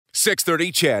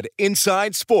630 CHED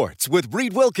Inside Sports with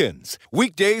Reed Wilkins.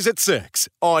 Weekdays at 6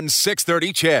 on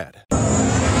 630 CHED.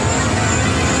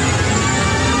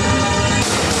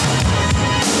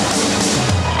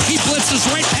 He blitzes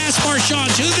right past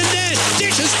Marchand to the net.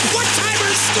 Dishes.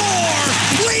 One-timer score.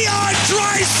 Leon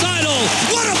Draisaitl.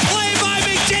 What a play by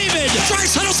McDavid.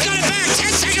 Draisaitl's got it back.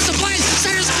 10 seconds to play.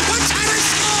 Centers. One-timer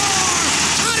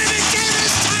score. Connor McDavid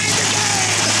has tied the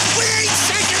game with 8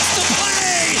 seconds to play.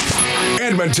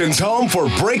 Edmonton's home for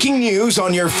breaking news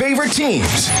on your favorite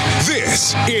teams.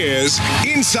 This is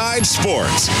Inside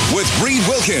Sports with Reed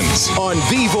Wilkins on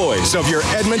the voice of your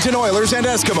Edmonton Oilers and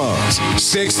Eskimos.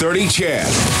 630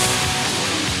 CHED.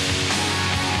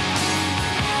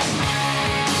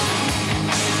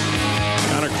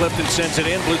 Clifton sends it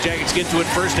in. Blue Jackets get to it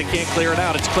first. They can't clear it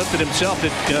out. It's Clifton himself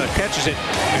that catches it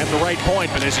at the right point.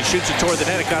 But as he shoots it toward the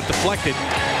net, it got deflected.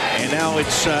 And now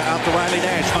it's out to Riley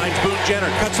Nash. Finds Boone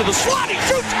Jenner. Cuts to the slot. He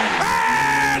shoots.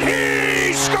 And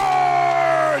he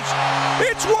scores!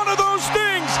 It's one of those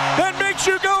things that makes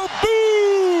you go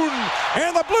boom!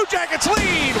 And the Blue Jackets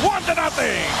lead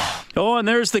 1-0. Oh, and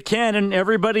there's the cannon,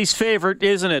 everybody's favorite,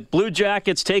 isn't it? Blue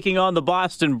Jackets taking on the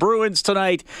Boston Bruins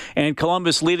tonight, and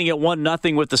Columbus leading at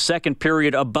 1-0 with the second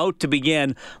period about to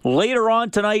begin. Later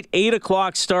on tonight, 8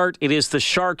 o'clock start. It is the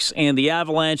Sharks and the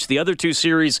Avalanche. The other two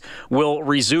series will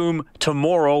resume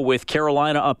tomorrow with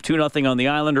Carolina up 2-0 on the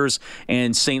Islanders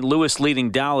and St. Louis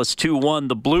leading Dallas 2-1.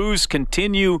 The Blues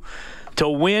continue to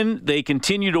win. They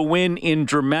continue to win in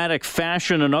dramatic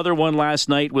fashion. Another one last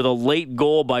night with a late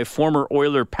goal by former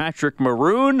Oiler Patrick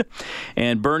Maroon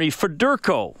and Bernie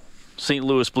Federko. St.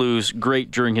 Louis Blues,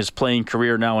 great during his playing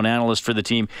career, now an analyst for the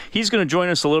team. He's going to join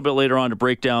us a little bit later on to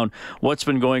break down what's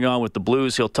been going on with the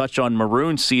Blues. He'll touch on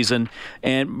Maroon's season.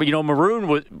 And, you know, Maroon,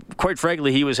 was, quite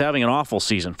frankly, he was having an awful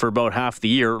season for about half the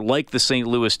year, like the St.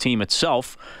 Louis team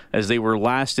itself, as they were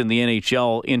last in the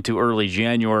NHL into early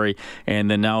January, and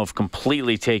then now have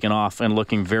completely taken off and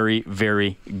looking very,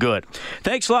 very good.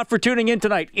 Thanks a lot for tuning in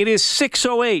tonight. It is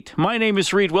 6:08. My name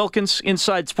is Reed Wilkins,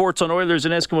 Inside Sports on Oilers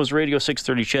and Eskimos Radio,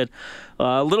 630 CHED.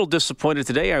 A little disappointed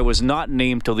today. I was not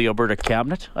named to the Alberta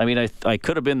Cabinet. I mean, I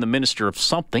could have been the minister of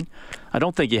something. I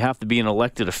don't think you have to be an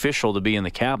elected official to be in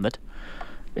the Cabinet.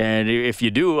 And if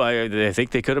you do, I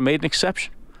think they could have made an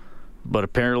exception. But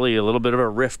apparently a little bit of a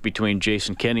rift between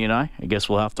Jason Kenney and I. I guess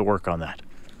we'll have to work on that.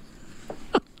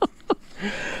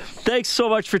 Thanks so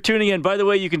much for tuning in. By the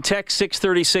way, you can text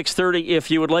 630-630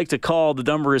 if you would like to call. The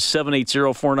number is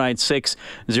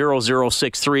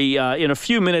 780-496-0063. In a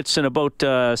few minutes, in about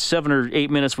 7 or 8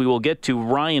 minutes, we will get to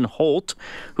Ryan Holt,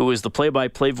 who is the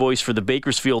play-by-play voice for the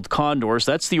Bakersfield Condors.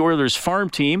 That's the Oilers farm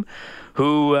team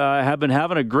who have been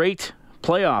having a great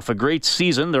playoff, a great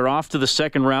season. They're off to the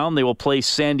second round. They will play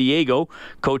San Diego,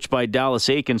 coached by Dallas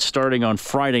Aiken, starting on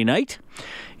Friday night.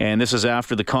 And this is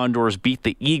after the Condors beat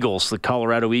the Eagles, the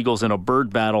Colorado Eagles, in a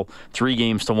bird battle,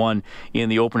 3-1 in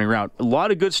the opening round. A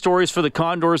lot of good stories for the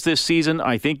Condors this season.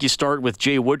 I think you start with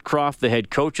Jay Woodcroft, the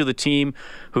head coach of the team,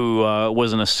 who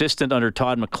was an assistant under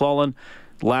Todd McClellan.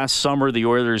 Last summer, the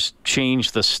Oilers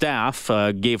changed the staff,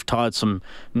 gave Todd some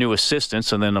new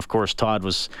assistants, and then, of course, Todd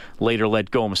was later let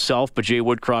go himself. But Jay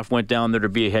Woodcroft went down there to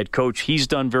be a head coach. He's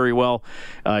done very well.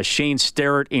 Shane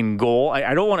Starrett in goal.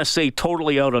 I don't want to say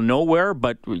totally out of nowhere,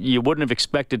 but you wouldn't have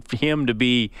expected him to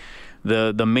be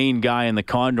the main guy in the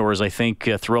Condors, I think,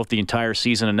 throughout the entire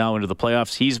season and now into the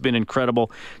playoffs. He's been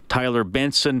incredible. Tyler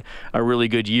Benson, a really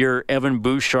good year. Evan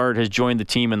Bouchard has joined the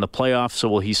team in the playoffs, so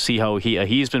we'll see how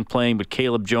he's been playing. But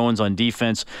Caleb Jones on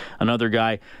defense, another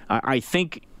guy. I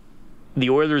think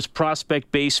the Oilers'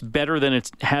 prospect base better than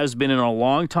it has been in a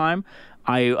long time.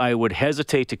 I would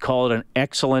hesitate to call it an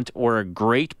excellent or a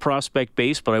great prospect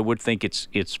base, but I would think it's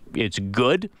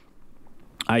good.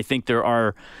 I think there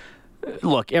are...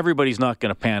 Look, everybody's not going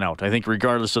to pan out. I think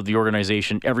regardless of the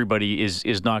organization, everybody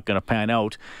is not going to pan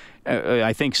out.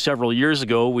 I think several years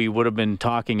ago, we would have been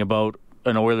talking about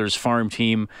an Oilers farm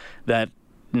team that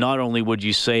not only would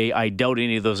you say, I doubt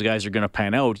any of those guys are going to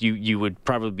pan out, you would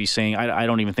probably be saying, I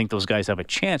don't even think those guys have a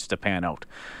chance to pan out.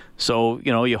 So,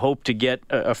 you know, you hope to get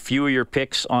a few of your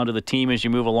picks onto the team as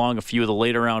you move along, a few of the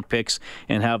later round picks,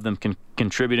 and have them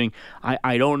contributing.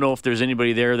 I don't know if there's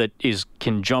anybody there that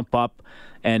can jump up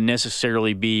and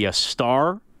necessarily be a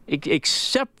star,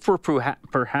 except for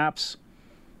perhaps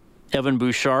Evan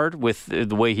Bouchard, with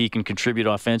the way he can contribute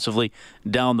offensively.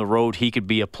 Down the road, he could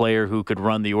be a player who could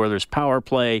run the Oilers' power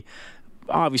play,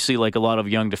 obviously, like a lot of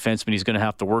young defensemen, he's going to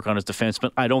have to work on his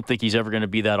defenseman. I don't think he's ever going to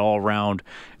be that all-round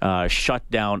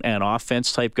shutdown and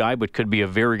offense type guy, but could be a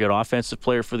very good offensive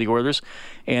player for the Oilers.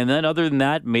 And then other than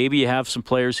that, maybe you have some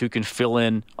players who can fill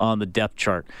in on the depth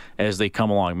chart as they come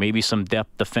along. Maybe some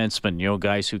depth defensemen,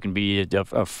 guys who can be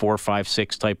a 4, 5,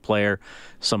 6 type player.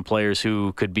 Some players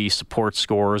who could be support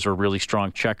scorers or really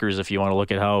strong checkers if you want to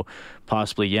look at how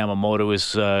possibly Yamamoto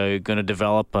is going to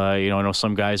develop. I know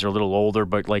some guys are a little older,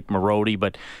 but like Marody,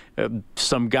 but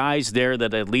some guys there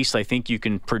that at least I think you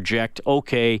can project,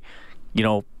 okay,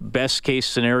 best case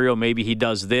scenario, maybe he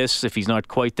does this. If he's not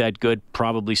quite that good,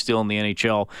 probably still in the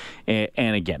NHL.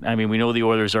 And again, I mean, we know the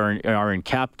Oilers are in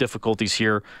cap difficulties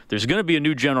here. There's going to be a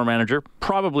new general manager,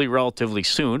 probably relatively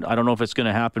soon. I don't know if it's going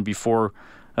to happen before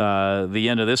the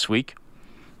end of this week,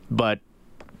 but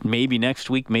maybe next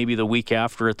week, maybe the week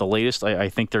after at the latest. I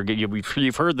think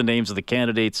you've heard the names of the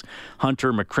candidates,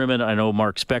 Hunter, McCrimmon. I know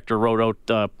Mark Spector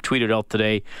tweeted out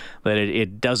today that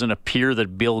it doesn't appear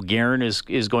that Bill Guerin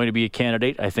is going to be a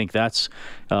candidate. I think that's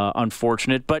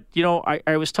unfortunate. But,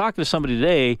 I was talking to somebody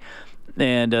today,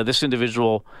 and this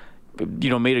individual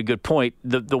made a good point.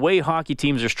 The way hockey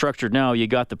teams are structured now, you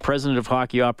got the president of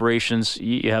hockey operations,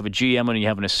 you have a GM, and you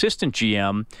have an assistant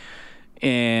GM,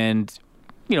 and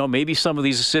maybe some of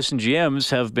these assistant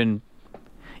GMs have been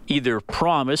either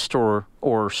promised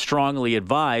or strongly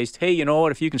advised, hey, you know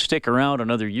what, if you can stick around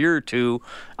another year or two,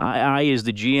 I as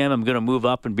the GM, I'm going to move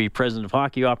up and be president of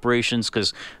hockey operations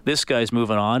because this guy's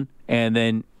moving on, and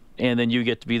then you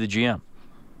get to be the GM.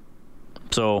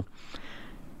 So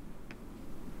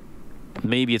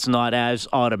maybe it's not as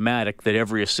automatic that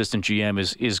every assistant GM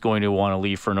is going to want to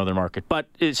leave for another market. But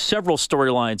it's several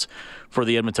storylines for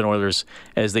the Edmonton Oilers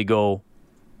as they go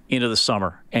into the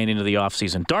summer and into the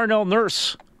offseason. Darnell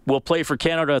Nurse will play for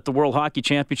Canada at the World Hockey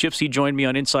Championships. He joined me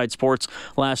on Inside Sports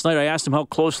last night. I asked him how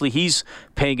closely he's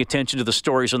paying attention to the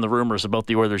stories and the rumors about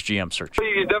the Oilers GM search.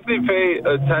 You definitely pay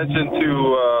attention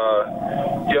to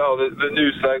the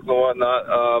news cycle and whatnot.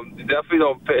 You definitely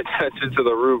don't pay attention to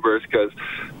the rumors because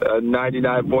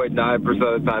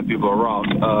 99.9% of the time people are wrong.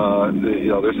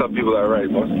 There's some people that are right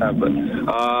most of the time, but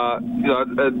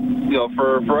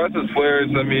for us as players,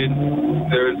 I mean,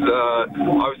 there's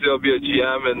obviously there'll be a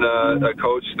GM and a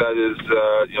coach that is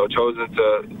chosen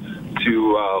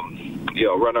to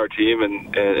run our team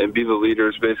and be the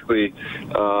leaders basically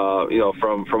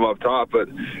from up top. But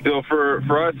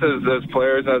for us as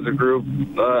players, as a group,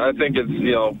 I think it's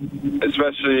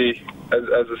especially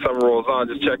as the summer rolls on,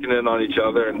 just checking in on each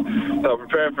other and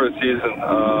preparing for the season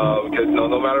because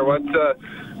no matter what the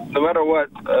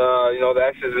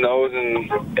X's and O's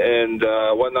and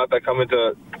whatnot that come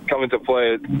into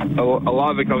play, a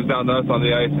lot of it comes down to us on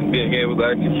the ice and being able to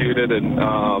execute it and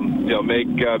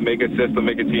make a system,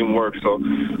 make a team work. So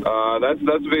that's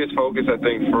the biggest focus, I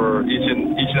think, for each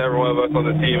and every one of us on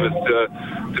the team is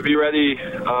to be ready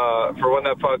for when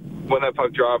that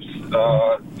puck drops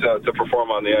to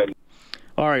perform on the ice.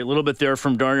 All right, a little bit there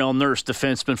from Darnell Nurse,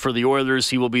 defenseman for the Oilers.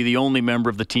 He will be the only member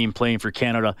of the team playing for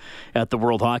Canada at the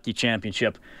World Hockey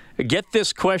Championship. Get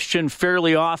this question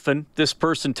fairly often. This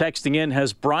person texting in,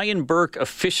 has Brian Burke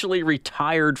officially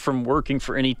retired from working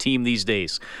for any team these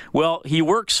days? Well, he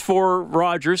works for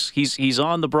Rogers. He's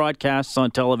on the broadcasts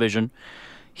on television.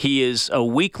 He is a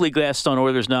weekly guest on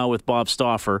Oilers Now with Bob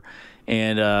Stauffer,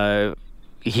 and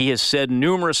he has said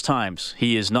numerous times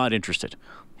he is not interested.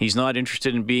 He's not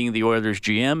interested in being the Oilers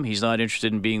GM. He's not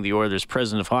interested in being the Oilers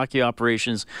president of hockey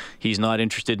operations. He's not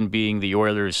interested in being the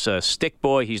Oilers stick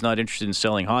boy. He's not interested in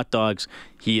selling hot dogs.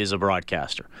 He is a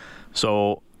broadcaster.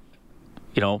 So,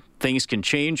 things can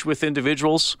change with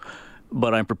individuals,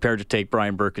 but I'm prepared to take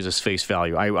Brian Burke as his face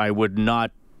value. I would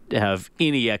not have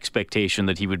any expectation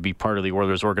that he would be part of the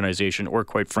Oilers organization or,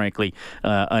 quite frankly,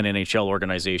 an NHL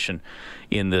organization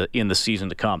in the season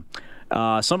to come.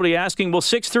 Somebody asking, will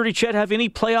 6:30 Chet have any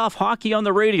playoff hockey on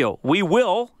the radio? We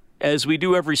will, as we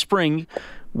do every spring.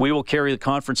 We will carry the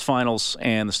conference finals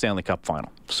and the Stanley Cup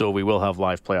final. So we will have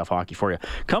live playoff hockey for you.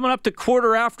 Coming up to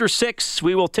 6:15,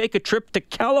 we will take a trip to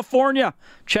California.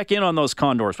 Check in on those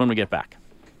Condors when we get back.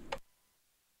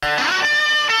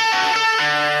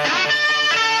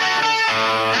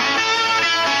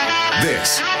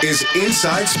 This is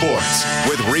Inside Sports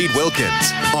with Reed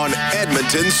Wilkins on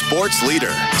Edmonton Sports Leader,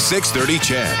 630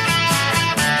 CHED.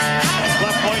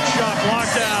 Left point shot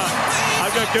blocked out.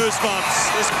 I've got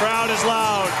goosebumps. This crowd is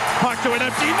loud. Puck to an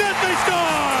empty net. They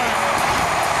score!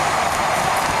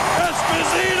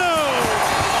 Esposito!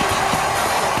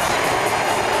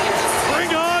 Bring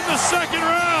on the second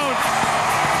round.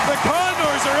 The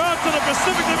Condors are out to the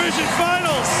Pacific Division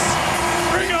Finals.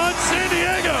 Bring on San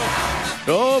Diego.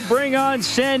 Oh bring on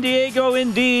San Diego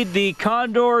indeed. The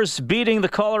Condors beating the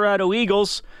Colorado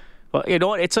Eagles. Well, you know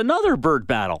what? It's another bird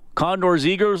battle. Condors,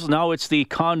 Eagles. Now it's the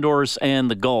Condors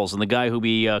and the Gulls. And the guy who'll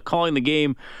be calling the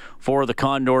game for the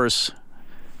Condors,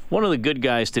 one of the good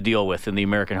guys to deal with in the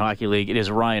American Hockey League, it is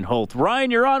Ryan Holt.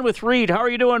 Ryan, you're on with Reed. How are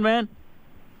you doing, man?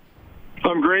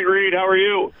 I'm great, Reed. How are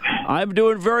you? I'm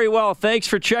doing very well. Thanks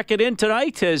for checking in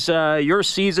tonight as your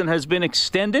season has been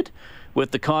extended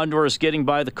with the Condors getting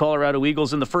by the Colorado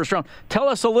Eagles in the first round. Tell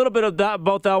us a little bit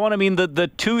about that one. I mean, the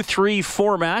 2-3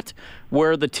 format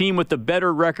where the team with the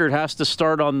better record has to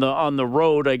start on the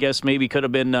road, I guess maybe could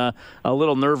have been a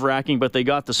little nerve-wracking, but they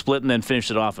got the split and then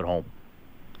finished it off at home.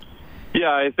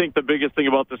 Yeah, I think the biggest thing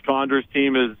about this Condors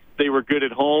team is they were good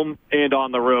at home and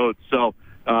on the road. So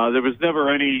there was never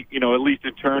any, at least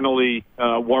internally,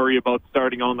 worry about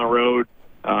starting on the road.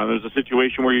 There's a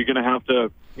situation where you're going to have to,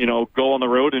 go on the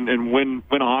road and win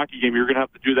a hockey game. You're going to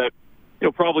have to do that,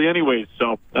 probably anyways.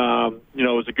 So, it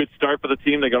was a good start for the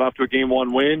team. They got off to a Game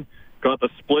 1 win, got the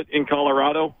split in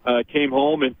Colorado, came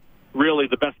home, and really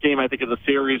the best game, I think, of the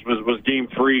series was Game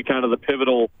 3, kind of the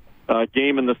pivotal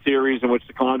game in the series in which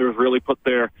the Condors really put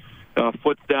their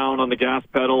foots down on the gas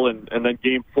pedal. And then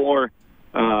Game 4,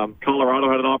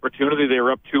 Colorado had an opportunity. They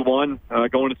were up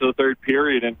 2-1 going into the third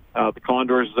period, and the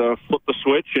Condors flipped the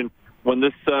switch. And when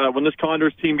this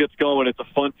Condors team gets going, it's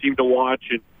a fun team to watch,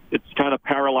 and it's kind of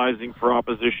paralyzing for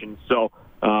opposition. So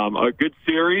a good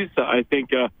series. I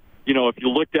think, if you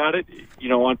looked at it,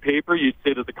 on paper, you'd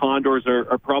say that the Condors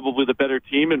are probably the better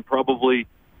team and probably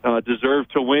deserve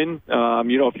to win,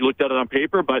 if you looked at it on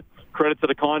paper. But credit to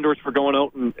the Condors for going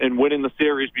out and winning the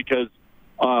series because,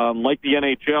 like the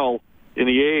NHL, in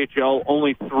the AHL,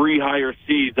 only 3 higher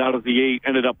seeds out of the 8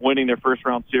 ended up winning their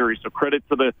first-round series. So credit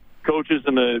to the coaches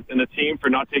and the team for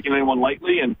not taking anyone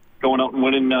lightly and going out and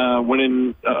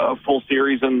winning a full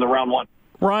series in the round 1.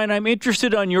 Ryan, I'm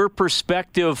interested on your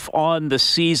perspective on the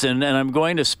season, and I'm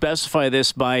going to specify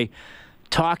this by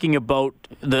talking about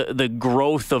the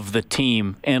growth of the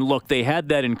team. And look, they had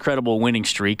that incredible winning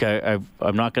streak. I'm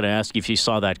not going to ask you if you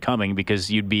saw that coming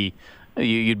because you'd be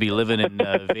living in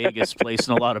Vegas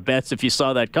placing a lot of bets if you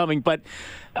saw that coming. But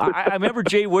I remember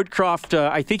Jay Woodcroft,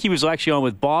 I think he was actually on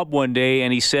with Bob one day,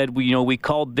 and he said, we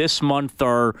called this month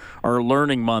our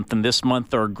learning month and this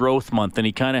month our growth month. And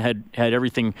he kind of had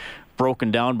everything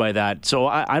broken down by that. So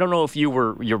I don't know if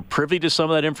you're privy to some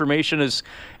of that information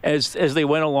as they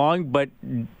went along, but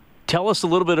tell us a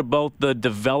little bit about the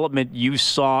development you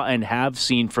saw and have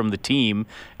seen from the team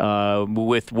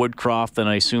with Woodcroft, and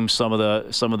I assume some of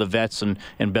the vets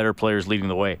and better players leading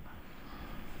the way.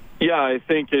 Yeah, I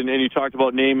think, and you talked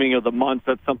about naming of the months.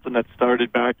 That's something that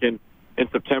started back in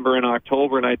September and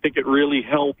October, and I think it really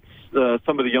helps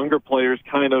some of the younger players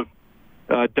kind of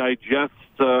digest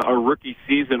a rookie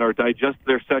season or digest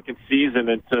their second season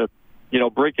and to,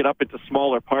 break it up into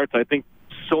smaller parts. I think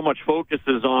so much focus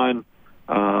is on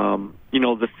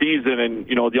the season and,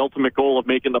 the ultimate goal of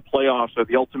making the playoffs or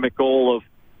the ultimate goal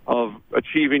of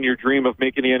achieving your dream of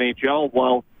making the NHL.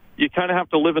 Well, you kind of have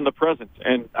to live in the present.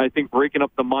 And I think breaking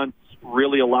up the months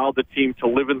really allowed the team to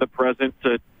live in the present,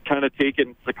 to kind of take it,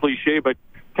 it's a cliche, but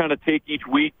kind of take each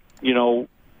week,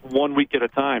 1 week at a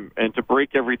time and to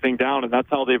break everything down. And that's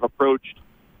how they've approached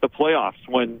the playoffs.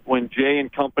 When Jay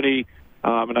and company,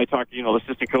 and I talk to,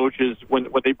 assistant coaches, when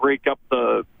they break up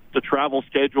the travel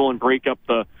schedule and break up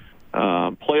the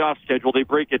playoff schedule, they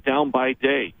break it down by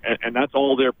day. And that's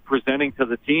all they're presenting to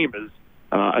the team is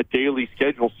a daily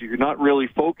schedule. So you're not really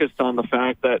focused on the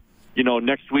fact that,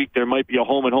 next week there might be a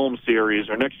home-and-home series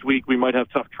or next week we might have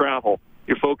tough travel.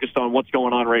 You're focused on what's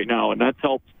going on right now. And that's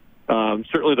helped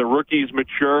certainly the rookies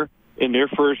mature in their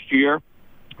first year.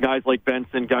 Guys like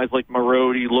Benson, guys like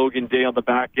Marody, Logan Day on the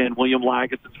back end, William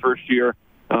Lageson's first year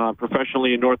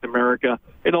professionally in North America,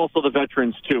 and also the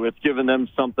veterans too. It's given them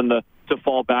something to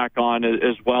fall back on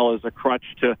as well as a crutch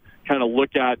to kind of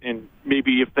look at, and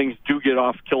maybe if things do get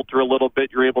off kilter a little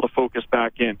bit, you're able to focus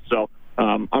back in. So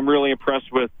I'm really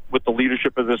impressed with the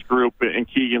leadership of this group and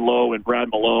Keegan Lowe and Brad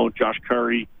Malone, Josh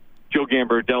Curry, Joe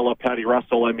Gambardella, Patty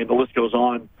Russell. I mean, the list goes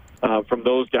on from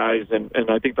those guys, and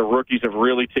I think the rookies have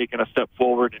really taken a step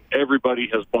forward, and everybody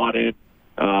has bought in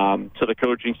to the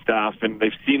coaching staff, and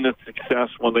they've seen the success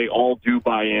when they all do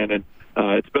buy in. And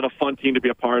it's been a fun team to be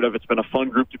a part of. It's been a fun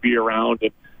group to be around.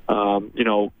 And,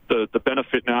 the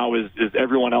benefit now is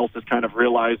everyone else is kind of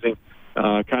realizing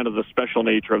kind of the special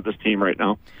nature of this team right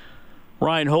now.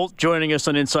 Ryan Holt joining us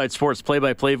on Inside Sports,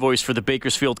 play-by-play voice for the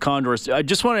Bakersfield Condors. I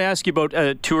just want to ask you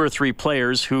about 2 or 3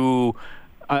 players who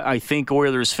I think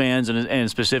Oilers fans and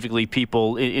specifically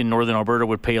people in Northern Alberta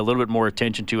would pay a little bit more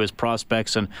attention to as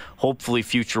prospects and hopefully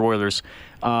future Oilers.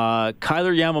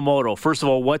 Kailer Yamamoto, first of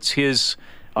all, what's his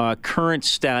current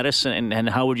status and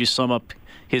how would you sum up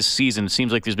his season? It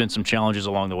seems like there's been some challenges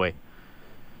along the way.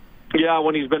 Yeah,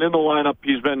 when he's been in the lineup,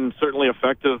 he's been certainly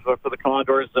effective for the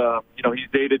Condors. He's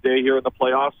day-to-day here in the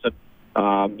playoffs,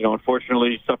 and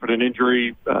unfortunately suffered an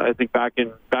injury, I think back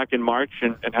in March,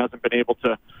 and hasn't been able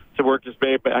to work his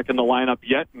way back in the lineup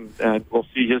yet, and we'll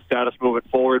see his status moving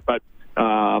forward. But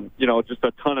just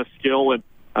a ton of skill, and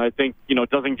I think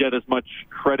doesn't get as much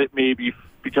credit maybe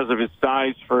because of his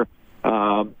size for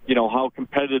how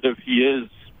competitive he is,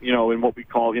 in what we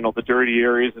call the dirty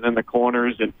areas and in the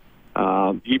corners,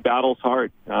 and he battles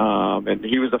hard, and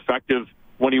he was effective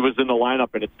when he was in the lineup,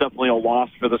 and it's definitely a loss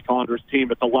for this Condors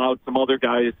team. It's allowed some other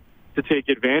guys to take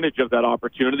advantage of that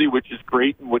opportunity, which is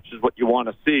great and which is what you want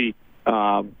to see.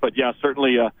 But yeah,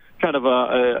 certainly kind of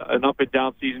an up and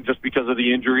down season just because of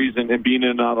the injuries and being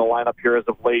in the lineup here as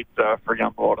of late for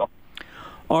Yamamoto.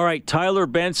 All right, Tyler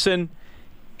Benson,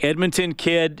 Edmonton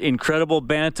kid, incredible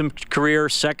bantam career,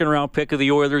 second-round pick of the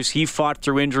Oilers. He fought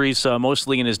through injuries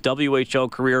mostly in his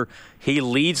WHL career. He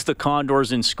leads the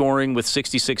Condors in scoring with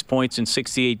 66 points in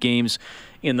 68 games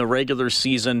in the regular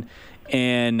season,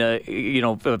 and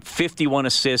 51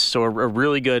 assists. So a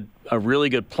really good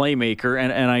playmaker.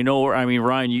 And I know,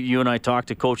 Ryan, you and I talk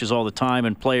to coaches all the time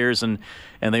and players, and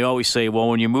they always say, well,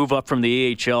 when you move up from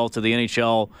the AHL to the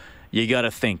NHL, you got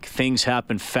to think. Things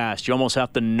happen fast. You almost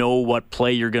have to know what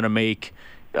play you're going to make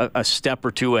a step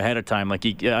or two ahead of time. I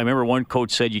remember one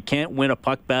coach said you can't win a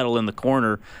puck battle in the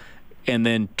corner and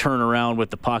then turn around with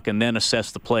the puck and then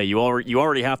assess the play. You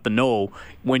already have to know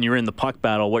when you're in the puck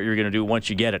battle what you're going to do once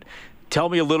you get it. Tell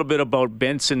me a little bit about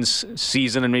Benson's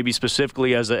season and maybe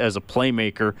specifically as a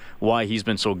playmaker, why he's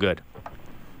been so good.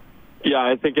 Yeah,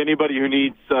 I think anybody who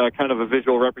needs kind of a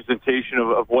visual representation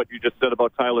of what you just said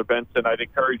about Tyler Benson, I'd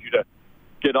encourage you to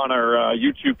get on our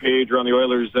YouTube page or on the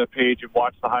Oilers page and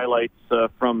watch the highlights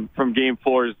from Game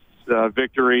 4's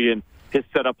victory and his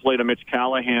setup play to Mitch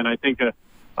Callahan. I think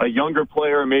a younger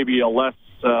player, maybe a less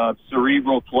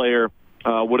cerebral player,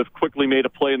 would have quickly made a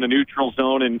play in the neutral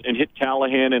zone and hit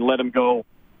Callahan and let him go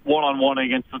one-on-one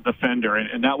against the defender,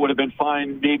 and that would have been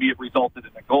fine. Maybe it resulted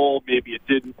in a goal, maybe it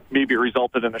didn't, maybe it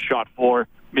resulted in a shot 4,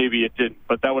 maybe it didn't,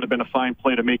 but that would have been a fine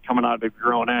play to make coming out of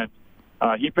your own end.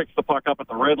 He picks the puck up at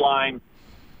the red line.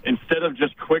 Instead of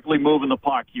just quickly moving the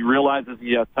puck, he realizes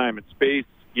he has time and space.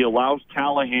 He allows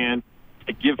Callahan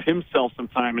to give himself some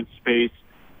time and space,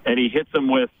 and he hits him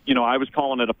with, I was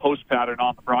calling it a post pattern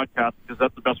on the broadcast because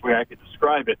that's the best way I could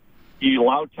describe it. He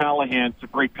allowed Callahan to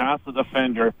break past the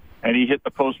defender, and he hit the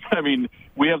post.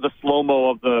 We have the slow-mo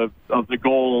of the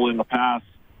goal in the pass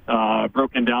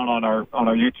broken down on our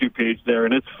YouTube page there,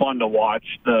 and it's fun to watch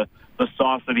the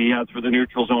sauce that he has for the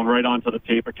neutral zone right onto the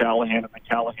tape of Callahan, and then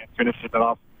Callahan finishes it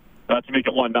off to make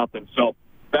it 1-0. So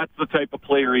that's the type of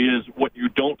player he is. What you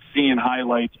don't see in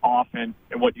highlights often,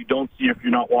 and what you don't see if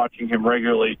you're not watching him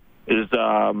regularly, is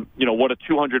what a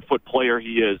 200-foot player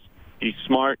he is. He's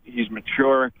smart, he's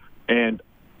mature, and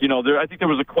I think there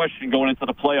was a question going into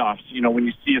the playoffs, when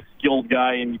you see a skilled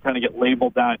guy and you kind of get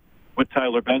labeled that with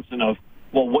Tyler Benson of,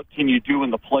 well, what can you do in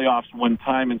the playoffs when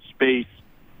time and space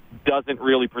doesn't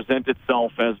really present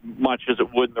itself as much as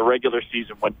it would in the regular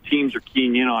season when teams are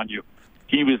keying in on you?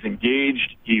 He was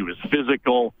engaged. He was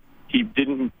physical. He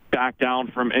didn't back down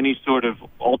from any sort of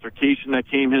altercation that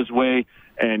came his way.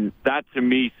 And that, to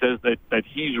me, says that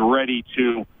he's ready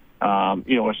to,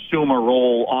 assume a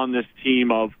role on this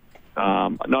team of,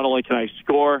 not only can I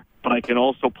score, but I can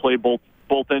also play both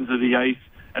ends of the ice,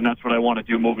 and that's what I want to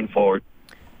do moving forward.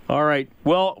 All right.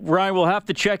 Well, Ryan, we'll have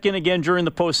to check in again during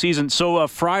the postseason. So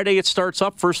Friday it starts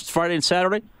up, first Friday and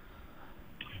Saturday?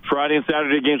 Friday and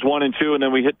Saturday, games 1 and 2, and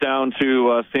then we hit down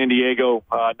to San Diego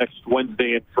next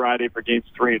Wednesday and Friday for games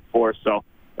 3 and 4. So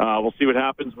we'll see what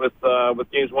happens with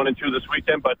games 1 and 2 this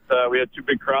weekend, but we had 2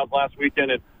 big crowds last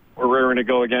weekend, and we're raring to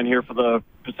go again here for the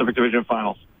Pacific Division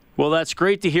Finals. Well, that's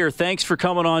great to hear. Thanks for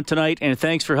coming on tonight, and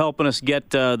thanks for helping us get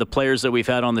the players that we've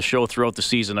had on the show throughout the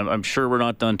season. I'm sure we're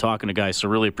not done talking to guys, so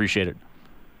really appreciate it.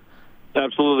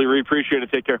 Absolutely. We appreciate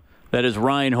it. Take care. That is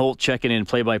Ryan Holt checking in,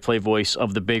 play-by-play voice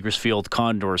of the Bakersfield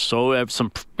Condors. So have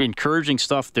some encouraging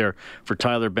stuff there for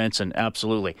Tyler Benson.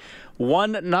 Absolutely.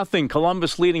 1-0,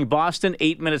 Columbus leading Boston.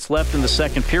 8 minutes left in the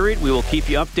second period. We will keep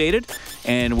you updated,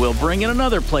 and we'll bring in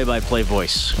another play-by-play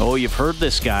voice. Oh, you've heard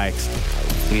this guy.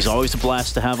 He's always a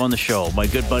blast to have on the show. My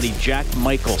good buddy Jack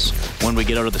Michaels when we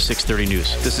get out of the 6:30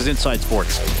 news. This is Inside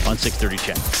Sports on 6:30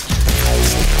 CHED.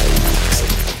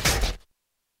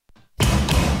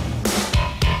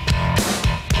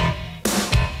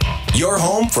 your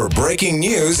home for breaking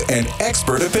news and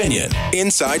expert opinion.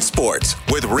 Inside Sports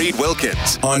with Reed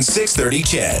Wilkins on 630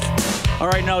 CHED. All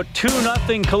right, now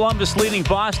 2-0 Columbus leading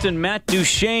Boston. Matt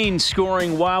Duchene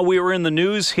scoring while we were in the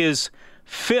news, his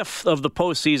 5th of the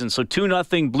postseason. So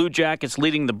 2-0 Blue Jackets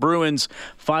leading the Bruins.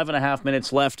 5.5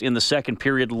 minutes left in the second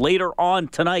period. Later on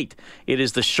tonight, it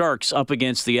is the Sharks up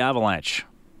against the Avalanche.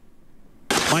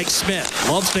 Mike Smith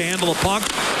loves to handle the puck,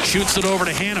 shoots it over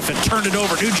to Hanifin, turned it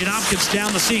over. Nugent Hopkins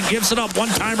down the seam, gives it up,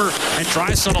 one-timer, and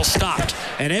Draisaitl stopped.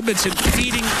 And Edmonton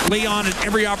feeding Leon at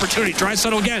every opportunity.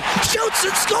 Draisaitl again, shoots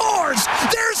and scores!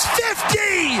 There's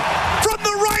 50 from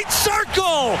the right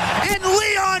circle! And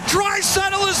Leon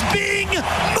Draisaitl is being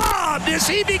mobbed as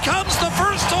he becomes the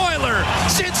first Oiler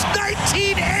since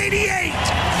 1988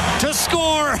 to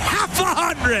score half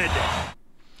 100.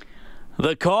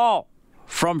 The call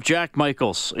from Jack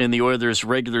Michaels in the Oilers'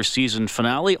 regular season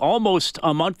finale almost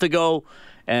a month ago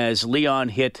as Leon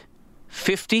hit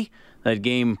 50. That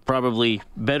game probably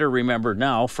better remembered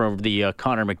now from the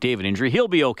Connor McDavid injury. He'll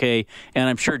be okay, and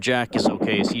I'm sure Jack is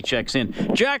okay as he checks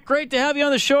in. Jack, great to have you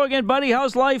on the show again, buddy.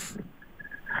 How's life?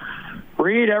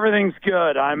 Reed, everything's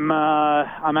good. I'm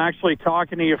actually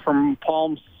talking to you from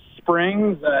Palm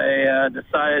Springs. I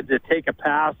decided to take a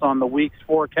pass on the week's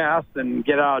forecast and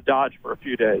get out of Dodge for a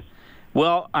few days.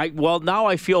 Well, now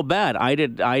I feel bad. I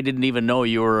didn't even know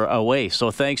you were away. So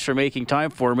thanks for making time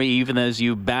for me, even as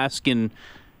you bask in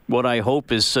what I hope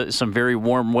is some very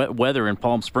warm weather in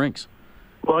Palm Springs.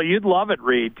 Well, you'd love it,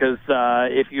 Reed, because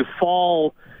if you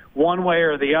fall one way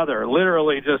or the other,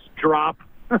 literally just drop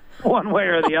one way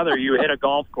or the other, you hit a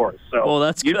golf course. So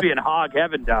that's you'd good. be in hog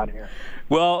heaven down here.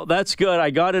 Well, that's good. I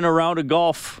got in a round of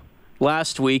golf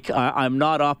last week. I'm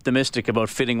not optimistic about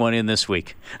fitting one in this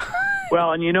week.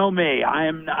 Well, and you know me,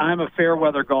 I'm a fair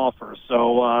weather golfer.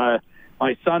 So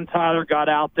my son Tyler got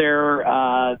out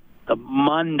there the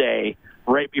Monday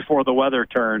right before the weather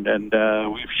turned, and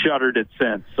we've shuttered it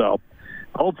since. So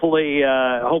hopefully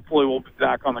we'll be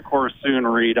back on the course soon,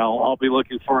 Reed. I'll be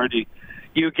looking forward to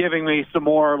you giving me some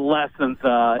more lessons in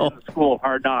the School of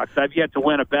Hard Knocks. I've yet to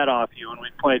win a bet off you, and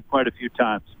we've played quite a few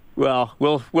times. Well,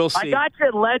 we'll see. I got you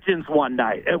at Legends one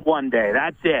day.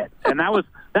 That's it, and that was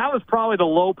probably the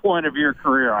low point of your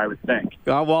career, I would think.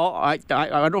 Well, I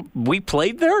don't. We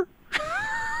played there.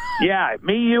 Yeah,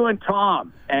 me, you, and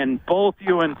Tom, and both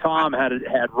you and Tom had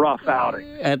rough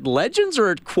outings. At Legends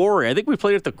or at Quarry? I think we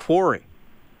played at the Quarry.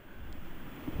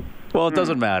 Well, it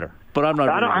doesn't matter. But I'm not.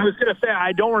 I was going to say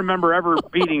I don't remember ever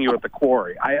beating you at the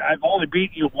Quarry. I've only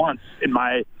beaten you once in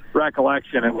my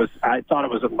recollection. I thought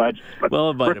it was at Legends. But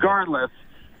well, regardless,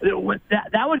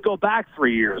 that would go back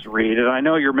 3 years, Reed. And I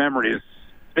know your memory is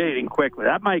fading quickly.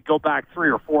 That might go back 3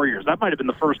 or 4 years. That might have been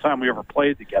the first time we ever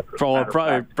played together.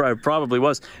 Probably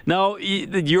was. Now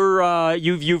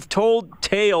you've told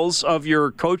tales of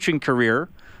your coaching career.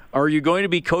 Are you going to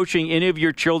be coaching any of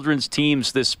your children's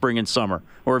teams this spring and summer,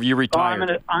 or have you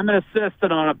retired? I'm an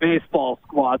assistant on a baseball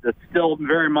squad that's still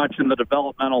very much in the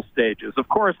developmental stages. Of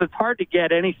course, it's hard to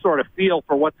get any sort of feel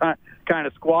for what kind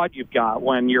of squad you've got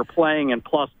when you're playing in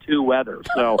 +2 weather.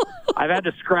 So I've had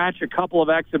to scratch a couple of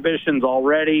exhibitions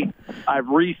already. I've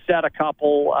reset a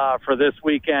couple for this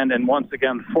weekend, and once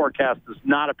again, the forecast does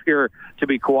not appear to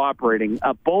be cooperating.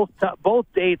 Both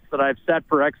dates that I've set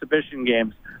for exhibition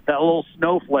games, that little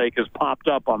snowflake has popped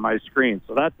up on my screen,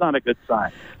 so that's not a good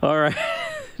sign. All right.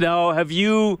 Now, do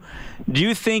you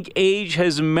think age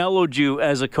has mellowed you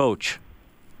as a coach?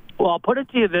 Well, I'll put it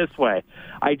to you this way.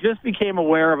 I just became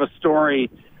aware of a story.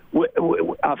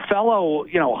 A fellow,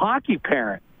 hockey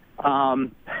parent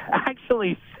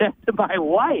actually said to my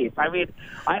wife, I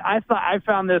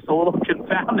found this a little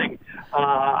confounding.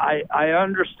 I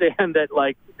understand that,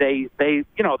 like,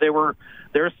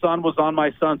 their son was on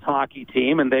my son's hockey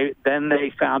team, and they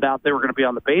found out they were going to be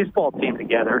on the baseball team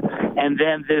together. And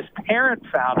then this parent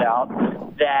found out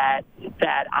that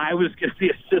I was going to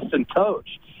be assistant coach.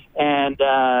 And,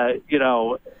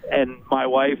 and my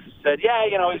wife said,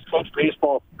 he's coached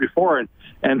baseball before.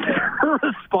 And her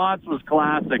response was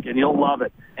classic, and you'll love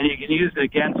it. And you can use it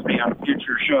against me on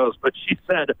future shows. But she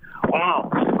said, wow,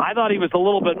 I thought he was a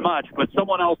little bit much, but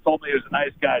someone else told me he was a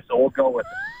nice guy, so we'll go with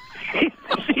it.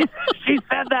 She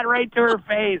said that right to her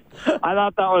face. I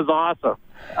thought that was awesome.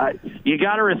 You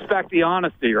got to respect the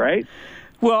honesty, right?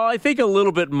 Well, I think a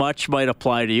little bit much might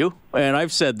apply to you, and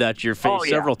I've said that to your face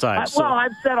several times.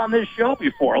 I've said on this show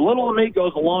before, a little of me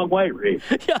goes a long way, Reed.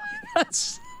 Yeah,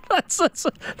 that's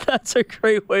a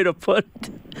great way to put it.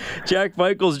 Jack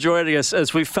Michaels joining us,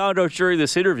 as we found out during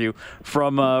this interview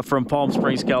from Palm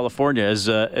Springs, California, as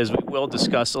we will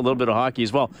discuss a little bit of hockey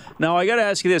as well. Now, I got to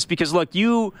ask you this, because look,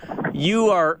 you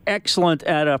are excellent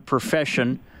at a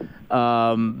profession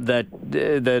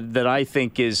that I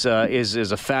think is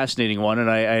a fascinating one, and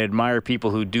I admire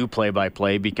people who do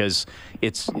play-by-play because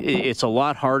it's a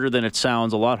lot harder than it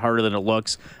sounds, a lot harder than it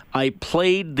looks. I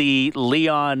played the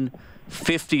Leon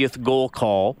 50th goal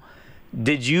call.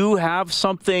 Did you have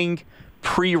something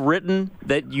pre-written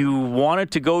that you wanted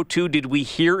to go to? Did we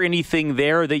hear anything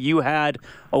there that you had,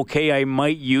 okay, I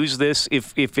might use this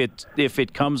if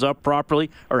it comes up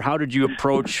properly? Or how did you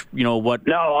approach, what?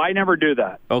 No, I never do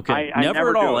that. Okay. I never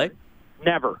at all, eh?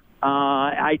 Never.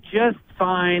 I just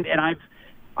find, and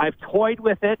I've toyed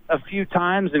with it a few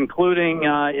times, including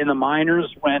in the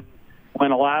minors when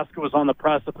Alaska was on the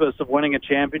precipice of winning a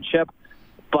championship,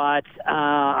 but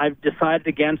I've decided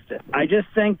against it. I just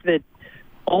think that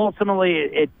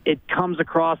ultimately it comes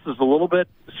across as a little bit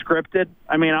scripted.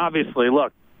 I mean, obviously,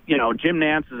 look, Jim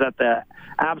Nantz is at the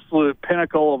absolute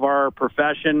pinnacle of our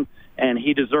profession, and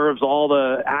he deserves all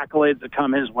the accolades that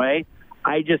come his way.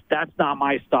 That's not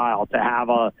my style to have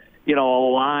a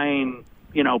line,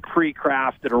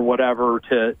 pre-crafted or whatever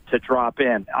to drop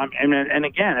in. And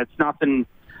again, it's nothing,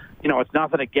 it's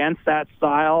nothing against that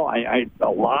style. A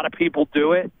lot of people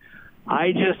do it.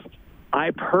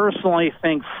 I personally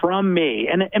think from me,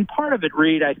 and part of it,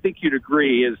 Reed, I think you'd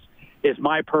agree, is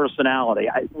my personality.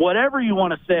 Whatever you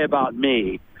want to say about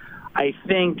me, I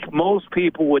think most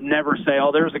people would never say,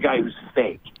 oh, there's a guy who's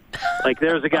fake. Like,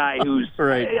 there's a guy who's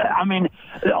right. I mean,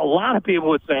 a lot of people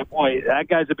would say, boy, that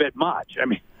guy's a bit much. I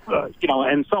mean,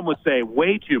 and some would say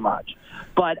way too much.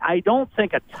 But I don't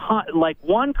think a ton, like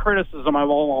one criticism I've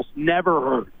almost never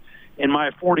heard in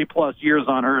my 40-plus years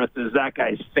on Earth is that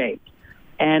guy's fake.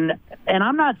 And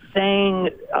I'm not saying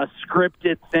a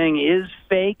scripted thing is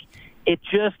fake.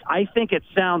 I think it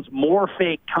sounds more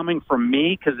fake coming from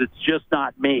me because it's just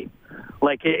not me.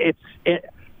 Like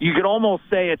you could almost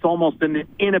say it's almost an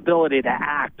inability to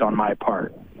act on my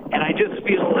part. And I just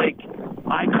feel like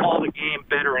I call the game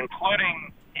better,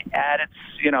 including at its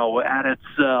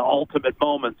ultimate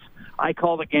moments. I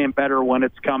call the game better when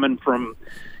it's coming from,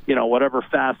 whatever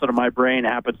facet of my brain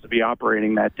happens to be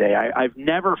operating that day. I've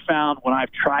never found when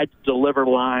I've tried to deliver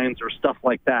lines or stuff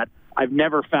like that, I've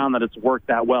never found that it's worked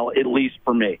that well, at least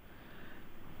for me.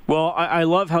 Well, I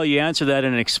love how you answer that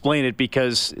and explain it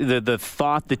because the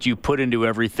thought that you put into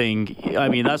everything, I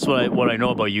mean, that's what I know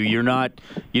about you. You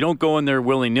don't go in there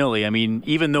willy-nilly. I mean,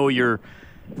 even though you're,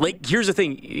 like, here's the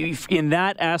thing. In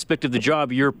that aspect of the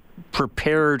job, you're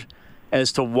prepared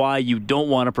as to why you don't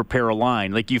want to prepare a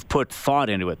line. Like, you've put thought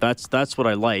into it. That's what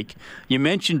I like. You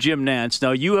mentioned Jim Nantz.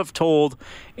 Now, you have told,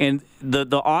 and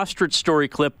the ostrich story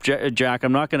clip, Jack,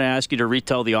 I'm not going to ask you to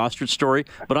retell the ostrich story,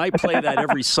 but I play that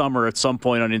every summer at some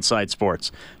point on Inside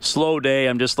Sports. Slow day,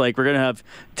 I'm just like, we're going to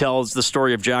tells the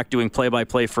story of Jack doing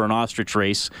play-by-play for an ostrich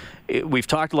race. We've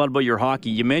talked a lot about your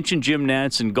hockey. You mentioned Jim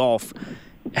Nantz and golf.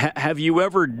 Have you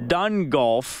ever done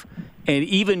golf? And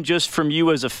even just from you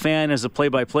as a fan, as a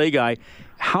play-by-play guy,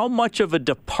 how much of a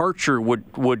departure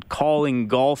would calling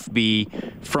golf be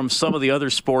from some of the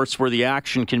other sports where the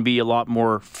action can be a lot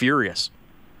more furious?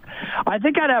 I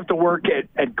think I'd have to work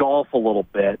at golf a little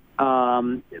bit.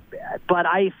 But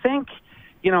I think,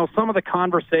 some of the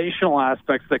conversational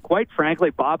aspects that, quite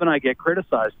frankly, Bob and I get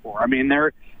criticized for. I mean,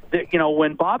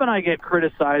 when Bob and I get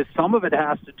criticized, some of it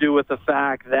has to do with the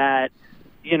fact that,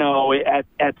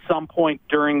 at some point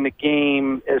during the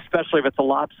game, especially if it's a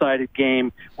lopsided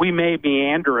game, we may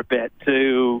meander a bit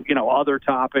to, other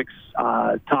topics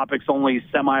only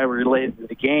semi-related to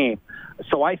the game.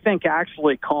 So I think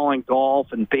actually calling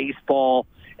golf and baseball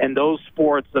and those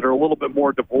sports that are a little bit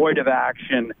more devoid of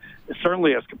action,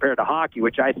 certainly as compared to hockey,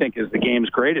 which I think is the game's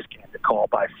greatest game to call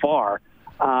by far,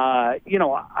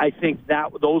 I think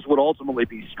that those would ultimately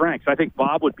be strengths. I think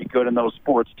Bob would be good in those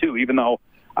sports too, even though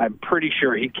I'm pretty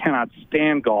sure he cannot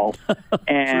stand golf.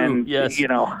 And, True, yes.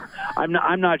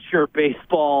 I'm not sure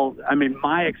baseball. I mean,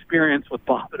 my experience with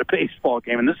Bob at a baseball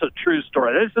game, and this is a true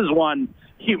story. This is one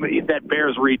that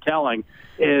bears retelling,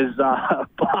 is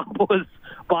Bob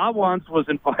once was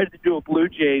invited to do a Blue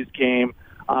Jays game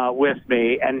with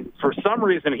me, and for some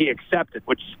reason he accepted,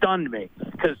 which stunned me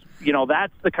because,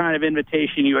 that's the kind of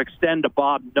invitation you extend to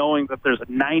Bob knowing that there's a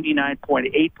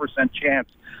 99.8% chance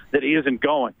that he isn't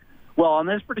going. Well, on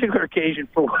this particular occasion,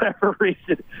 for whatever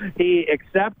reason, he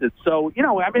accepted. So,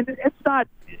 it's not,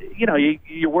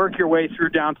 you work your way through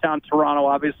downtown Toronto,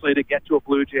 obviously, to get to a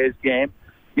Blue Jays game.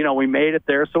 We made it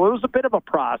there. So it was a bit of a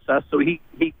process. So he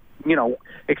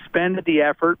expended the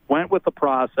effort, went with the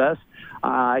process.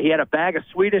 He had a bag of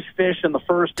Swedish fish in the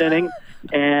first inning,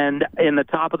 and in the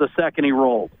top of the second, he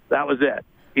rolled. That was it.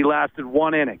 He lasted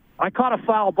one inning. I caught a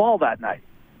foul ball that night.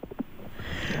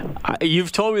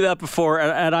 You've told me that before,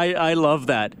 and I love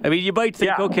that. I mean, you might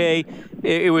think, okay,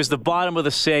 it was the bottom of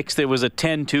the sixth. It was a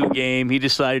 10-2 game. He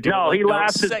decided to... No, he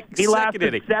lasted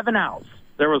 7 outs.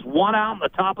 There was 1 out in the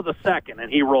top of the second,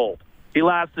 and he rolled. He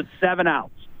lasted 7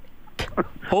 outs.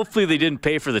 Hopefully they didn't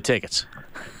pay for the tickets.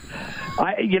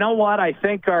 You know what? I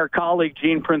think our colleague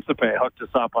Gene Principe hooked us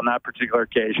up on that particular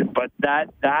occasion. But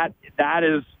that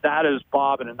is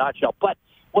Bob in a nutshell. But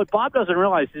what Bob doesn't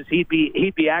realize is he'd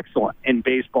be excellent in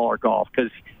baseball or golf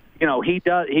because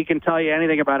he can tell you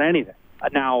anything about anything.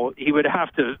 Now he would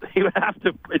have to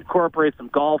incorporate some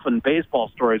golf and baseball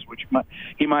stories, which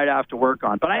he might have to work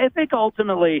on. But I think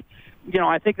ultimately,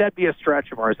 I think that'd be a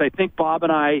stretch of ours. I think Bob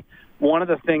and I. One of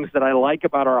the things that I like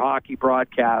about our hockey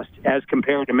broadcast as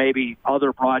compared to maybe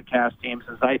other broadcast teams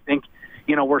is I think,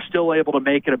 we're still able to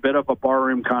make it a bit of a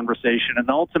barroom conversation. And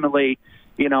ultimately,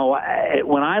 when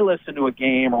I listen to a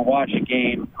game or watch a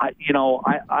game,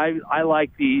 I like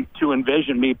to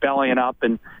envision me bellying up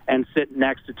and sitting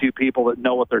next to two people that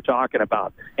know what they're talking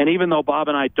about. And even though Bob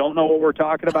and I don't know what we're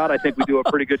talking about, I think we do a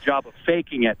pretty good job of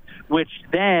faking it, which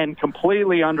then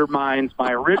completely undermines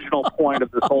my original point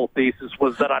of this whole thesis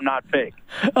was that I'm not fake.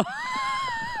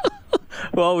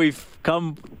 Well, we've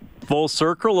come full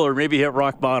circle or maybe hit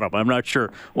rock bottom. I'm not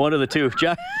sure. One of the two.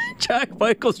 Jack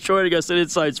Michaels joining us at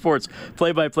Inside Sports,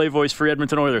 play-by-play voice for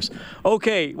Edmonton Oilers.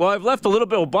 Okay, well, I've left a little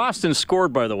bit. Well, Boston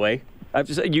scored, by the way.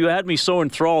 You had me so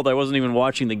enthralled I wasn't even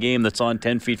watching the game that's on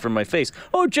 10 feet from my face.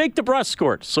 Oh, Jake DeBrusk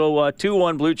scored. So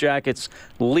 2-1 Blue Jackets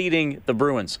leading the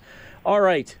Bruins. All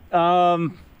right.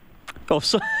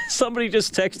 Somebody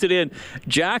just texted in,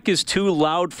 Jack is too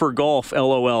loud for golf,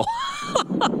 LOL.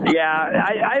 Yeah,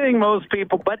 I think most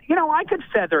people, but, I could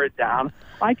feather it down.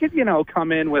 I could,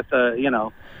 come in with a,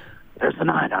 there's a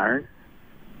 9 iron.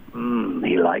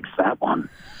 He likes that one.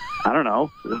 I don't know.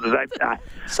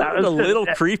 Sounded a little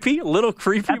creepy? A little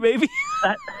creepy, maybe?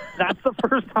 That's the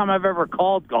first time I've ever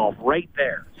called golf right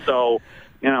there. So...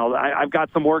 I've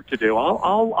got some work to do.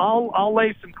 I'll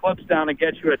lay some clips down and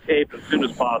get you a tape as soon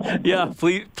as possible. Yeah,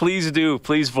 please do.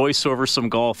 Please voice over some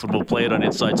golf, and we'll play it on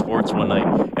Inside Sports one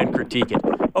night and critique it.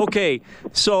 Okay,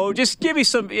 so just give me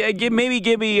some. Give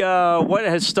me what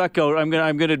has stuck out. I'm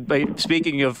gonna.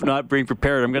 Speaking of not being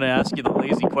prepared, I'm gonna ask you the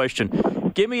lazy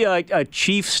question. Give me a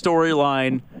Chief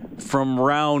storyline from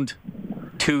round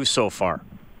 2 so far.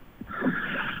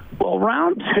 Well,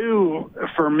 round 2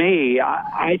 for me,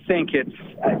 I think it's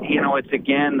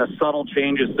again the subtle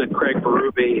changes that Craig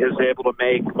Berube is able to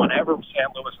make whenever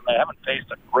St. Louis, and they haven't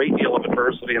faced a great deal of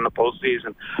adversity in the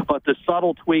postseason, but the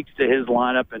subtle tweaks to his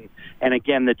lineup and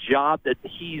again the job that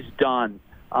he's done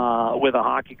with a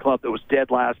hockey club that was dead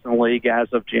last in the league as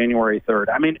of January 3rd.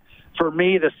 I mean, for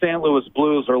me, the St. Louis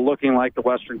Blues are looking like the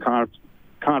Western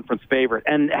Conference favorite.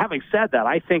 And having said that,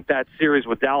 I think that series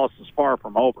with Dallas is far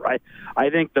from over. I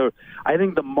think the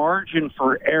margin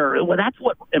for error, well, that's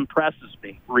what impresses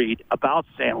me, Reed, about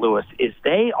St. Louis is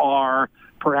they are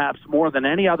perhaps more than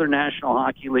any other National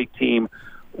Hockey League team,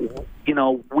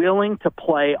 willing to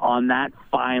play on that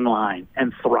fine line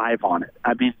and thrive on it.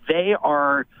 I mean, they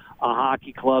are a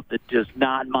hockey club that does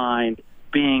not mind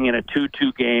being in a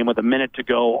 2-2 game with a minute to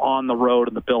go on the road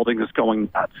and the building is going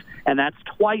nuts. And that's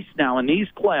twice now in these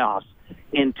playoffs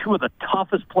in 2 of the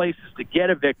toughest places to get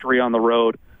a victory on the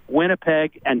road,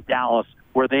 Winnipeg and Dallas,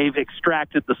 where they've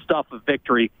extracted the stuff of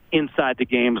victory inside the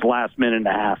game's last minute and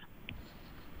a half.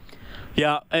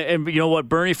 Yeah, and you know what?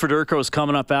 Bernie Federko is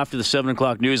coming up after the 7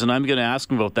 o'clock news, and I'm going to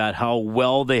ask him about that, how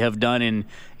well they have done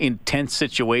in tense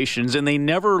situations. And they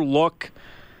never look...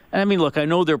 I mean, look, I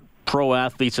know they're pro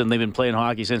athletes and they've been playing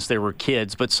hockey since they were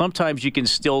kids, but sometimes you can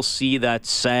still see that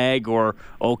sag or,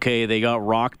 okay, they got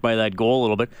rocked by that goal a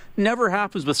little bit. Never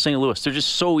happens with St. Louis. They're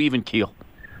just so even keel.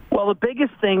 Well, the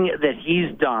biggest thing that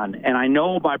he's done, and I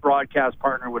know my broadcast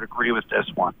partner would agree with this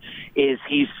one, is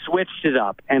he's switched it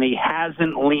up and he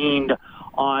hasn't leaned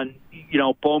on,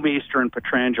 Bouwmeester and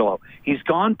Pietrangelo. He's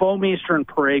gone Bouwmeester and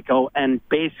Parayko and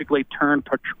basically turned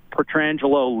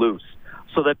Pietrangelo loose.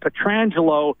 So that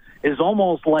Pietrangelo is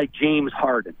almost like James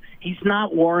Harden. He's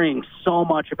not worrying so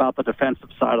much about the defensive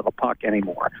side of the puck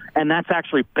anymore, and that's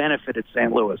actually benefited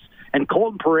St. Louis. And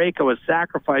Colton Parayko has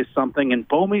sacrificed something, and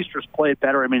Bouwmeester's played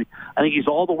better. I mean, I think he's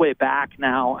all the way back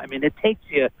now. I mean, it takes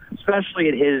you, especially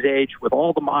at his age, with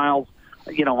all the miles,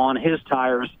 on his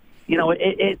tires,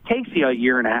 it takes you a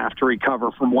year and a half to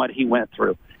recover from what he went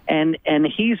through. And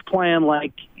he's playing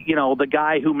like, the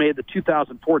guy who made the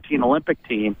 2014 Olympic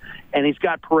team, and he's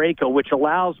got Parayko, which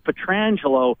allows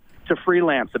Pietrangelo to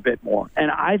freelance a bit more. And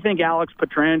I think Alex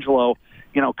Pietrangelo,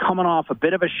 coming off a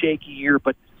bit of a shaky year,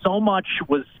 but so much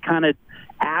was kind of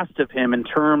asked of him in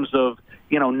terms of,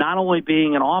 not only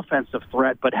being an offensive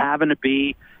threat, but having to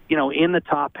be, in the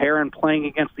top pair and playing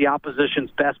against the opposition's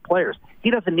best players. He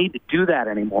doesn't need to do that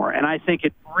anymore. And I think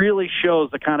it really shows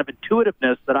the kind of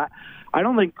intuitiveness that I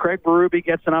don't think Craig Berube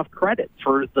gets enough credit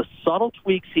for the subtle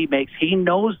tweaks he makes. He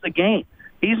knows the game.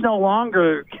 He's no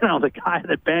longer, the guy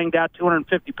that banged out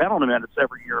 250 penalty minutes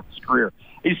every year of his career.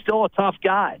 He's still a tough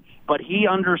guy, but he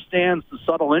understands the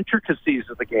subtle intricacies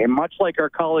of the game, much like our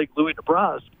colleague Louis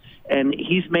DeBrusk. And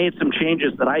he's made some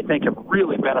changes that I think have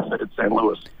really benefited St.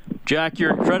 Louis. Jack, you're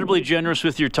incredibly generous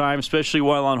with your time, especially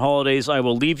while on holidays. I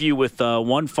will leave you with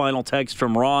one final text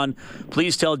from Ron.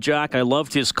 Please tell Jack I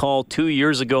loved his call 2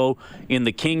 years ago in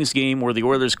the Kings game where the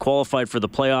Oilers qualified for the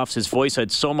playoffs. His voice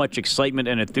had so much excitement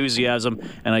and enthusiasm,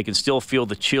 and I can still feel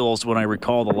the chills when I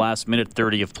recall the last minute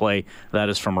 30 of play. That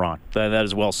is from Ron. That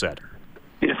is well said.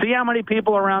 You see how many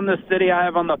people around this city I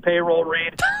have on the payroll,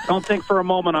 Reed? Don't think for a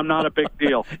moment I'm not a big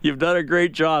deal. You've done a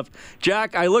great job.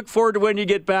 Jack, I look forward to when you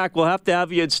get back. We'll have to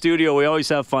have you in studio. We always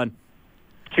have fun.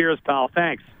 Cheers, pal.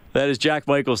 Thanks. That is Jack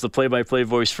Michaels, the play-by-play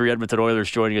voice for the Edmonton Oilers,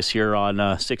 joining us here on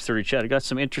 6:30 Chat. I got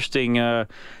some interesting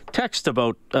text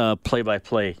about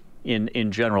play-by-play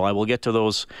in general. I will get to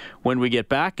those when we get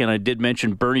back. And I did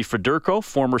mention Bernie Federko,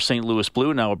 former St. Louis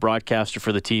Blue, now a broadcaster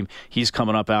for the team. He's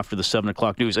coming up after the 7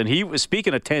 o'clock news. And he was,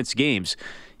 speaking of tense games,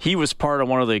 he was part of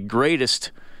one of the greatest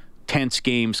tense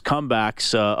games,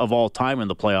 comebacks of all time in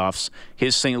the playoffs.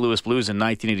 His St. Louis Blues in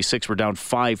 1986 were down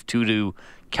 5-2 to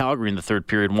Calgary in the third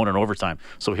period, won in overtime.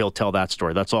 So he'll tell that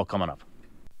story. That's all coming up.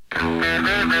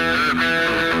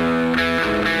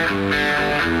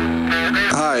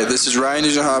 Hi, this is Ryan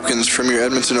Nugent-Hopkins from your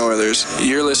Edmonton Oilers.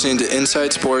 You're listening to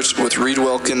Inside Sports with Reed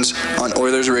Wilkins on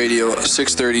Oilers Radio,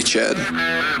 630 CHED.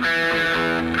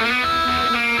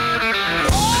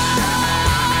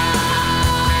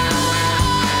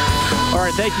 All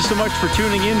right, thank you so much for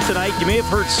tuning in tonight. You may have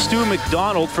heard Stu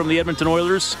McDonald from the Edmonton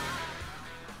Oilers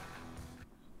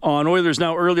on Oilers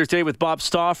Now earlier today with Bob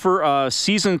Stauffer.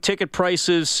 Season ticket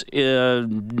prices,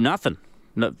 nothing.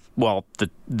 No, well,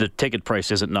 the ticket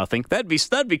price isn't nothing. That'd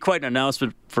be quite an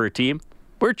announcement for a team.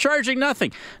 We're charging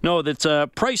nothing. No, that's a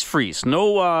price freeze.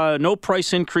 No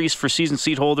price increase for season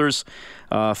seat holders.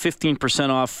 15%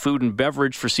 off food and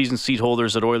beverage for season seat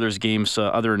holders at Oilers games.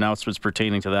 Other announcements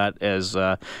pertaining to that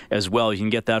as well. You can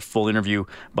get that full interview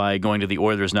by going to the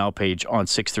Oilers Now page on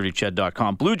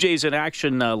 630ched.com. Blue Jays in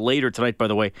action later tonight, by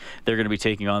the way. They're going to be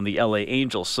taking on the LA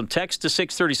Angels. Some text to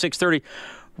 630.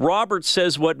 Robert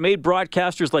says what made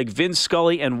broadcasters like Vin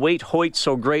Scully and Wade Hoyt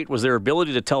so great was their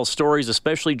ability to tell stories,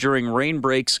 especially during rain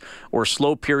breaks or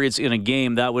slow periods in a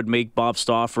game. That would make Bob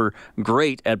Stauffer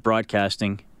great at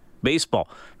broadcasting baseball.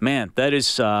 Man, that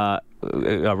is a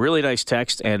really nice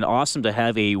text, and awesome to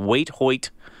have a Wade Hoyt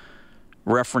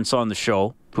reference on the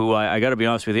show, who I got to be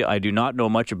honest with you, I do not know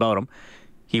much about him.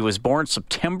 He was born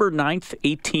September 9th,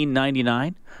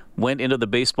 1899, went into the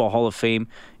Baseball Hall of Fame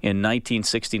in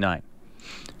 1969.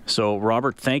 So,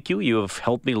 Robert, thank you. You have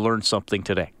helped me learn something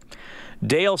today.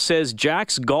 Dale says,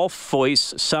 Jack's golf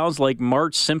voice sounds like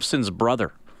Marge Simpson's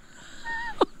brother.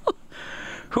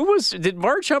 Did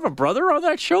Marge have a brother on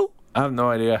that show? I have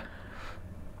no idea.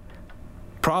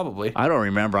 Probably. I don't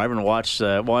remember. I haven't watched,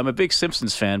 well, I'm a big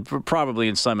Simpsons fan. Probably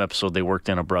in some episode they worked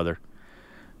in a brother.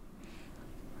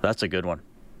 That's a good one.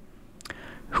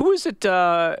 Who was it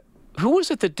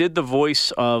that did the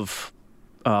voice of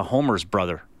Homer's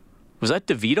brother? Was that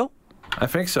DeVito? I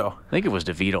think so. I think it was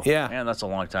DeVito. Yeah. Man, that's a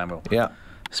long time ago. Yeah.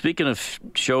 Speaking of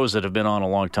shows that have been on a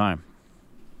long time,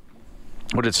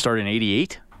 what did it start in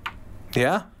 88?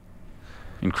 Yeah.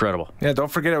 Incredible. Yeah,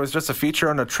 don't forget it was just a feature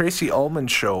on the Tracy Ullman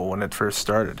show when it first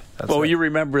started. You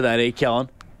remember that, Kellen?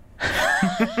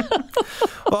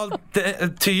 Well,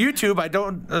 to YouTube, I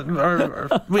don't.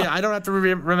 I don't have to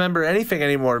remember anything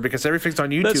anymore because everything's on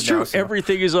YouTube. That's true. Now, so.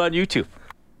 Everything is on YouTube.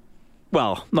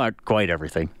 Well, not quite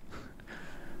everything.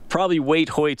 Probably Wade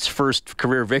Hoyt's first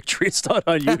career victory. It's not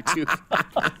on YouTube.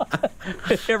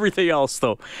 Everything else,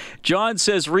 though. John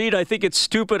says, Reed, I think it's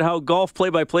stupid how golf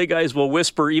play-by-play guys will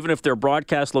whisper even if their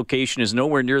broadcast location is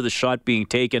nowhere near the shot being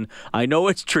taken. I know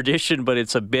it's tradition, but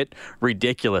it's a bit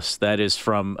ridiculous. That is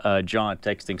from John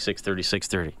texting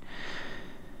 630.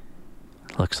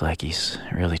 Looks like he's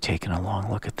really taking a long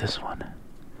look at this one.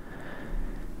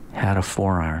 Had a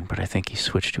 4-iron, but I think he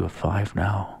switched to a 5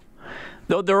 now.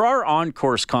 Though there are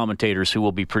on-course commentators who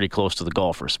will be pretty close to the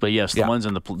golfers, but yes, the ones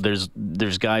in the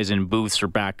there's guys in booths or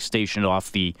back stationed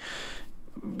off the,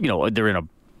 they're in a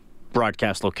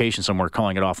broadcast location somewhere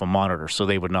calling it off a monitor, so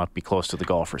they would not be close to the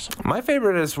golfers. My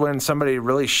favorite is when somebody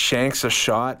really shanks a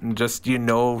shot and just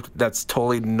that's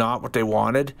totally not what they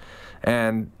wanted.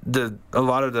 And a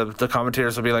lot of the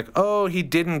commentators will be like, oh, he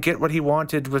didn't get what he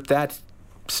wanted with that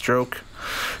stroke.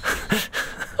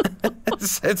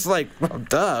 It's like, well,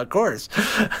 duh, of course.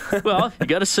 Well, you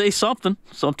got to say something.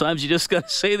 Sometimes you just got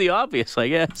to say the obvious, I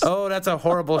guess. Oh, that's a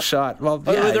horrible shot. Well,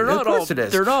 yeah, they're not of course it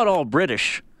is. They're not all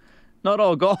British. Not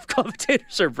all golf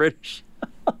commentators are British.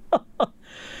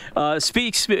 Yes,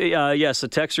 the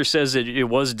texter says it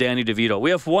was Danny DeVito. We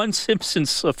have one Simpsons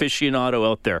aficionado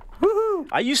out there. Woohoo!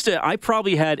 I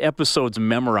probably had episodes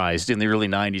memorized in the early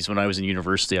 90s when I was in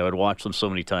university. I would watch them so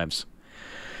many times.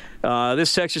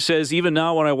 This texter says, even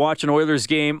now when I watch an Oilers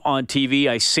game on TV,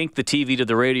 I sync the TV to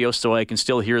the radio so I can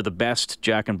still hear the best.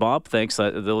 Jack and Bob, thanks.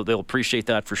 They'll appreciate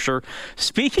that for sure.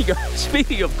 Speaking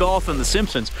of golf and the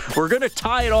Simpsons, we're going to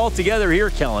tie it all together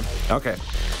here, Kellen. Okay.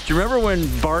 Do you remember when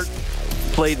Bart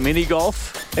played mini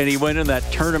golf and he went in that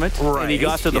tournament and he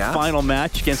got to the final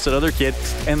match against another kid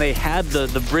and they had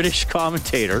the British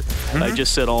commentator? Mm-hmm. I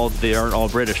just said they aren't all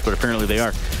British, but apparently they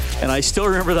are. And I still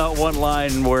remember that one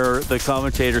line where the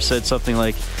commentator said something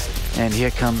like, and here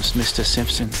comes Mr.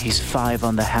 Simpson. He's 5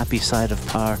 on the happy side of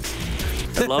par.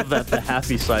 I love that, the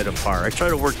happy side of par. I try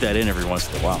to work that in every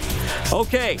once in a while.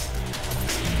 Okay.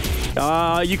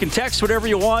 You can text whatever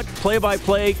you want.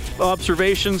 Play-by-play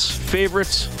observations,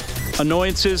 favorites,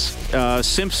 annoyances,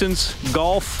 Simpsons,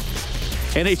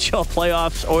 golf, NHL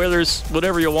playoffs, Oilers,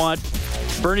 whatever you want.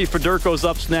 Bernie Federko's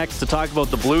up next to talk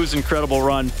about the Blues' incredible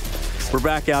run. We're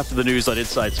back after the news on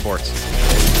Inside Sports.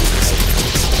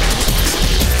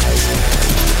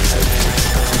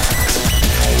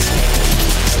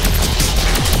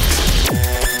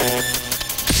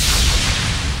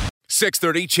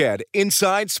 .630 CHED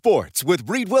Inside Sports with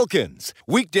Reed Wilkins.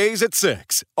 Weekdays at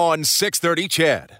 6 on 630 CHED.